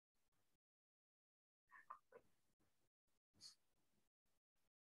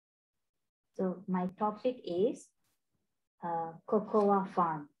So my topic is cocoa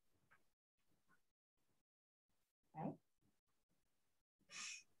farm. Right?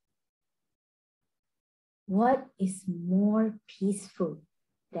 What is more peaceful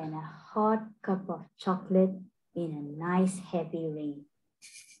than a hot cup of chocolate in a nice heavy rain?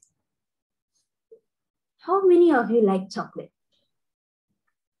 How many of you like chocolate?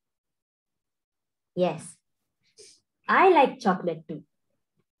 Yes, I like chocolate too.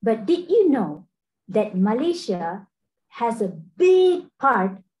 But did you know that Malaysia has a big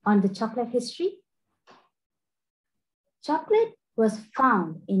part on the chocolate history? Chocolate was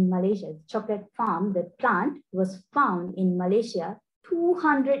found in Malaysia. Chocolate farm, the plant was found in Malaysia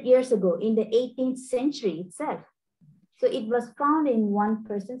 200 years ago in the 18th century itself. So it was found in one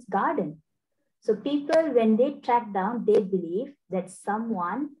person's garden. So people, when they track down, they believe that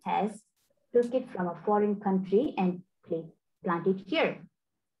someone has took it from a foreign country and planted here.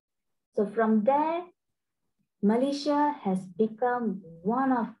 So from there, Malaysia has become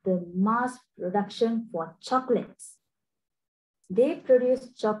one of the mass production for chocolates. They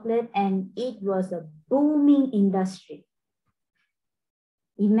produced chocolate and it was a booming industry.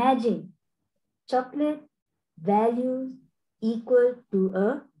 Imagine chocolate values equal to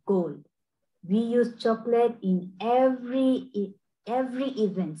a gold. We use chocolate in every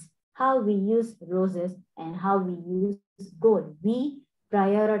event, how we use roses and how we use gold. We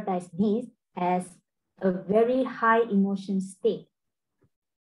prioritize these as a very high emotion state.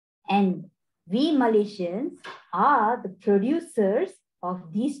 And we Malaysians are the producers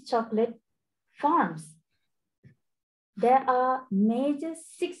of these chocolate farms. There are major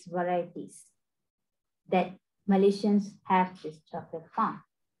 6 varieties that Malaysians have this chocolate farm.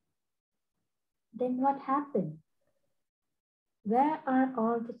 Then what happened? Where are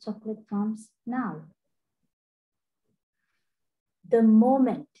all the chocolate farms now? The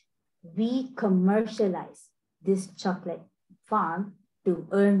moment we commercialize this chocolate farm to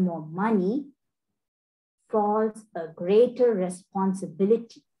earn more money, falls a greater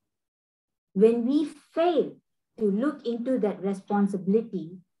responsibility. When we fail to look into that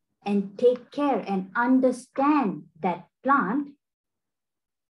responsibility and take care and understand that plant,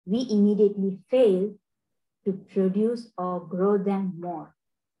 we immediately fail to produce or grow them more.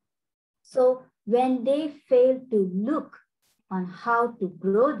 So when they fail to look on how to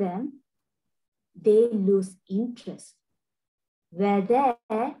grow them, they lose interest. Where there,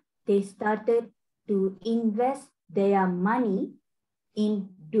 they started to invest their money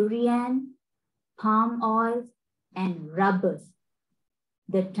in durian, palm oil, and rubbers.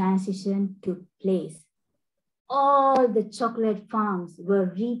 The transition took place. All the chocolate farms were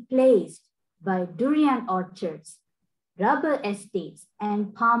replaced by durian orchards, rubber estates,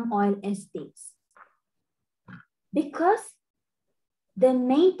 and palm oil estates. Because the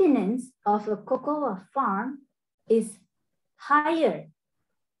maintenance of a cocoa farm is higher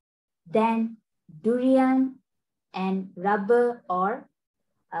than durian and rubber or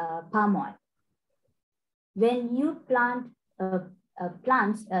palm oil. When you plant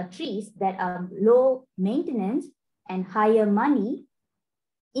trees that are low maintenance and higher money,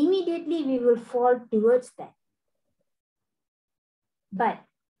 immediately we will fall towards that. But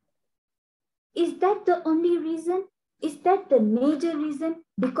is that the only reason? Is that the major reason?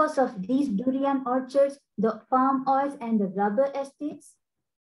 Because of these durian orchards, the palm oils and the rubber estates,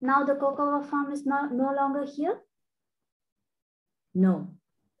 now the cocoa farm is no longer here? No,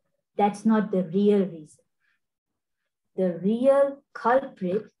 that's not the real reason. The real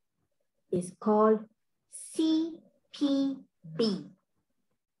culprit is called CPB,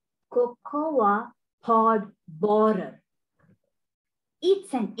 cocoa pod borer.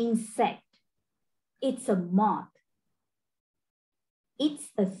 It's an insect. It's a moth.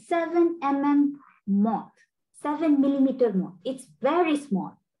 It's a 7 mm moth, 7 millimeter moth. It's very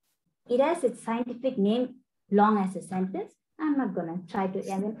small. It has its scientific name long as a sentence. I'm not going to try to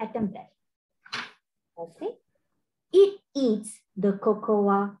even attempt that. Okay. It eats the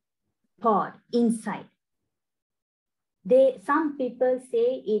cocoa pod inside. Some people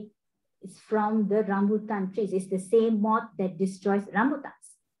say it is from the rambutan trees. It's the same moth that destroys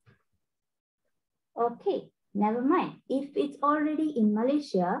rambutans. Okay, never mind. If it's already in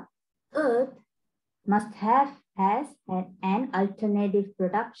Malaysia, Earth must has an alternative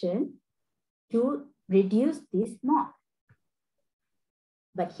production to reduce this moth.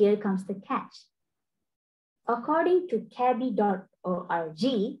 But here comes the catch. According to cabby.org,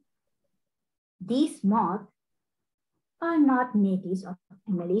 these moths are not natives of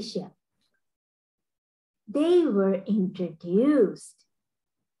Malaysia. They were introduced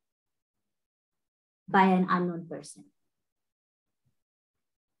by an unknown person.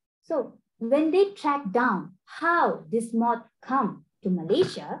 So when they tracked down how this moth come to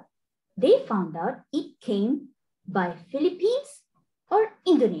Malaysia, they found out it came by Philippines or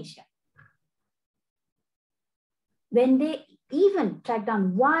Indonesia. When they even tracked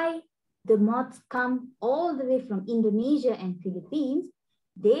down why the moths come all the way from Indonesia and Philippines,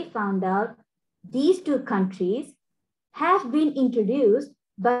 they found out these two countries have been introduced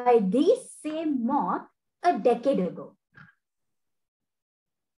by this same moth a decade ago.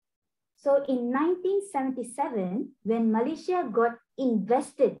 So in 1977, when Malaysia got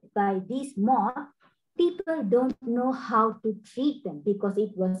invested by these moths, people don't know how to treat them because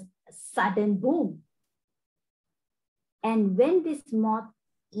it was a sudden boom. And when this moth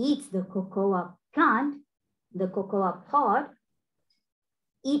eats the cocoa plant, the cocoa pod,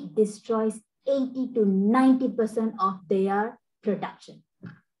 it destroys 80 to 90% of their production.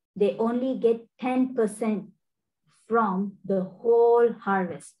 They only get 10% from the whole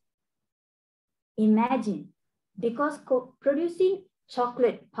harvest. Imagine, because producing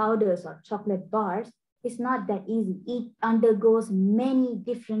chocolate powders or chocolate bars is not that easy. It undergoes many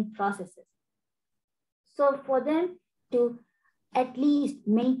different processes. So for them to at least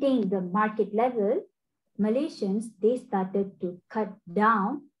maintain the market level, Malaysians, they started to cut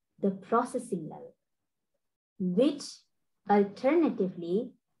down the processing level, which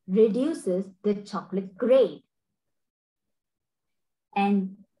alternatively reduces the chocolate grade.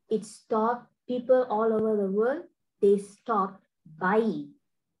 And it stopped people all over the world, they stopped buying.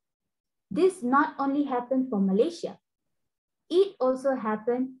 This not only happened for Malaysia, it also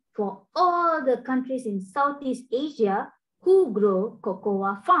happened for all the countries in Southeast Asia who grow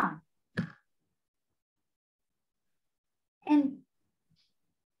cocoa farm. And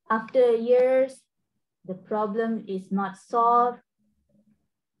after years, the problem is not solved.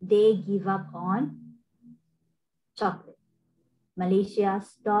 They give up on chocolate. Malaysia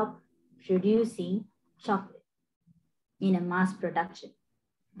stopped producing chocolate in a mass production.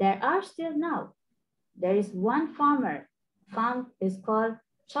 There are still now. There is one farm is called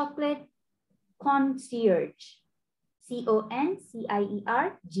Chocolate Concierge,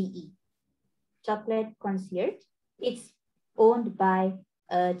 CONCIERGE, Chocolate Concierge. It's owned by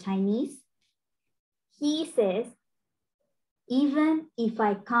a Chinese. He says, even if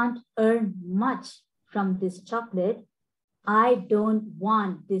I can't earn much from this chocolate, I don't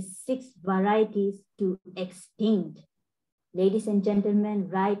want these 6 varieties to extinct. Ladies and gentlemen,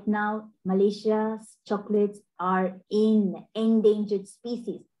 right now, Malaysia's chocolates are in endangered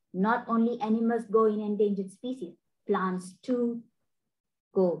species. Not only animals go in endangered species, plants too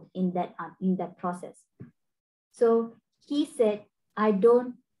go in that process. So he said, I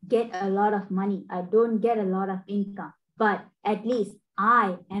don't get a lot of money. I don't get a lot of income, but at least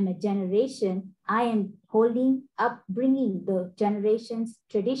I am a generation. I am bringing the generation's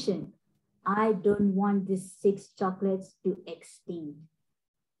tradition. I don't want these 6 chocolates to extinct.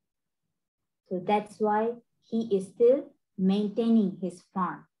 So that's why he is still maintaining his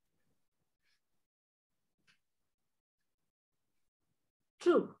farm.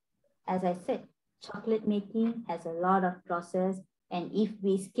 True, as I said, chocolate making has a lot of process, and if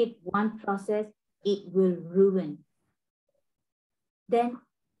we skip one process, it will ruin. Then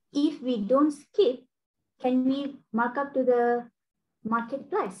if we don't skip, can we mark up to the market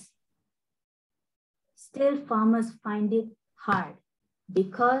price? Still, farmers find it hard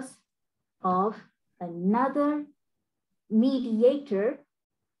because of another mediator,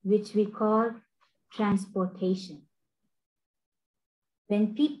 which we call transportation.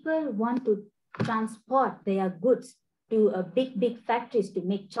 When people want to transport their goods to a big factories to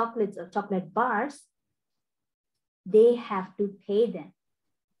make chocolates or chocolate bars, they have to pay them.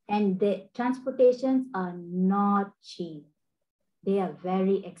 And the transportations are not cheap. They are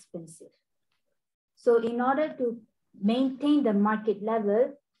very expensive. So in order to maintain the market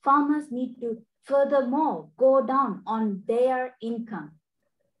level, farmers need to furthermore go down on their income,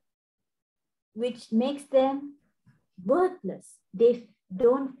 which makes them worthless. They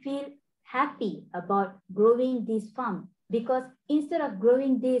don't feel happy about growing this farm, because instead of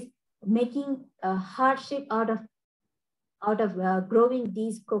growing this, making a hardship out of growing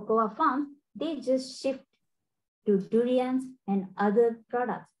these cocoa farms, they just shift to durians and other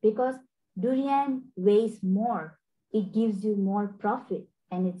products, because durian weighs more. It gives you more profit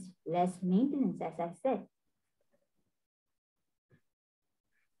and it's less maintenance, as I said.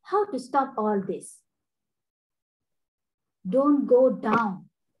 How to stop all this? Don't go down.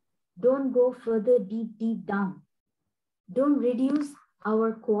 Don't go further deep down. Don't reduce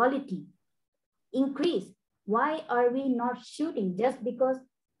our quality. Increase. Why are we not shooting just because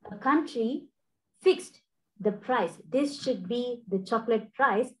a country fixed the price? This should be the chocolate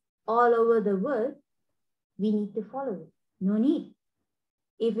price. all over the world, we need to follow it. No need.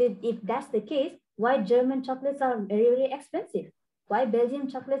 If that's the case, why German chocolates are very, very expensive? Why Belgian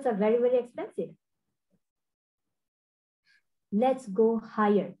chocolates are very, very expensive? Let's go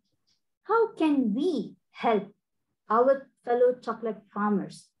higher. How can we help our fellow chocolate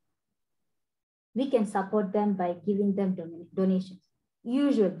farmers? We can support them by giving them donations.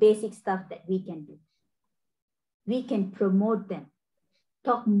 Usual basic stuff that we can do. We can promote them,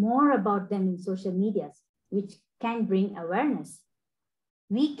 talk more about them in social medias, which can bring awareness.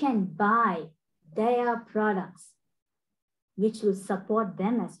 We can buy their products, which will support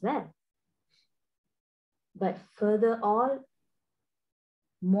them as well. But further all,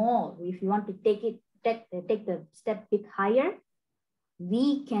 more, if you want to take the step bit higher,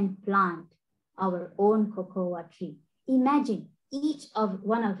 we can plant our own cocoa tree. Imagine each of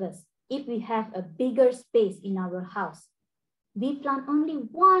one of us, if we have a bigger space in our house, we plant only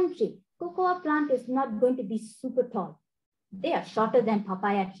one tree. Cocoa plant is not going to be super tall. They are shorter than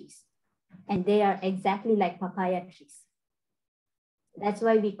papaya trees, and they are exactly like papaya trees. That's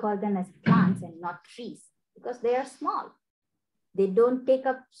why we call them as plants and not trees, because they are small. They don't take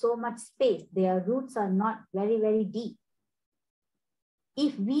up so much space. Their roots are not very, very deep.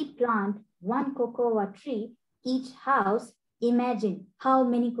 If we plant one cocoa tree, each house, imagine how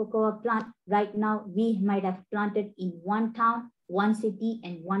many cocoa plants right now we might have planted in one town, one city,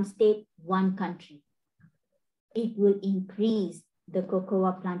 and one state, one country. It will increase the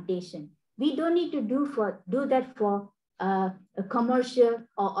cocoa plantation. We don't need to do that for a commercial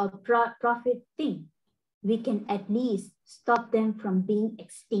or a profit thing. We can at least stop them from being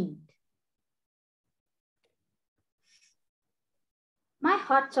extinct. My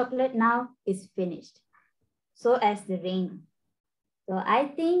hot chocolate now is finished. So as the rain. So I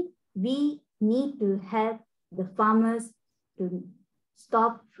think we need to help the farmers to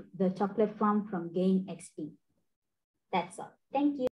stop the chocolate farm from getting extinct. That's all. Thank you.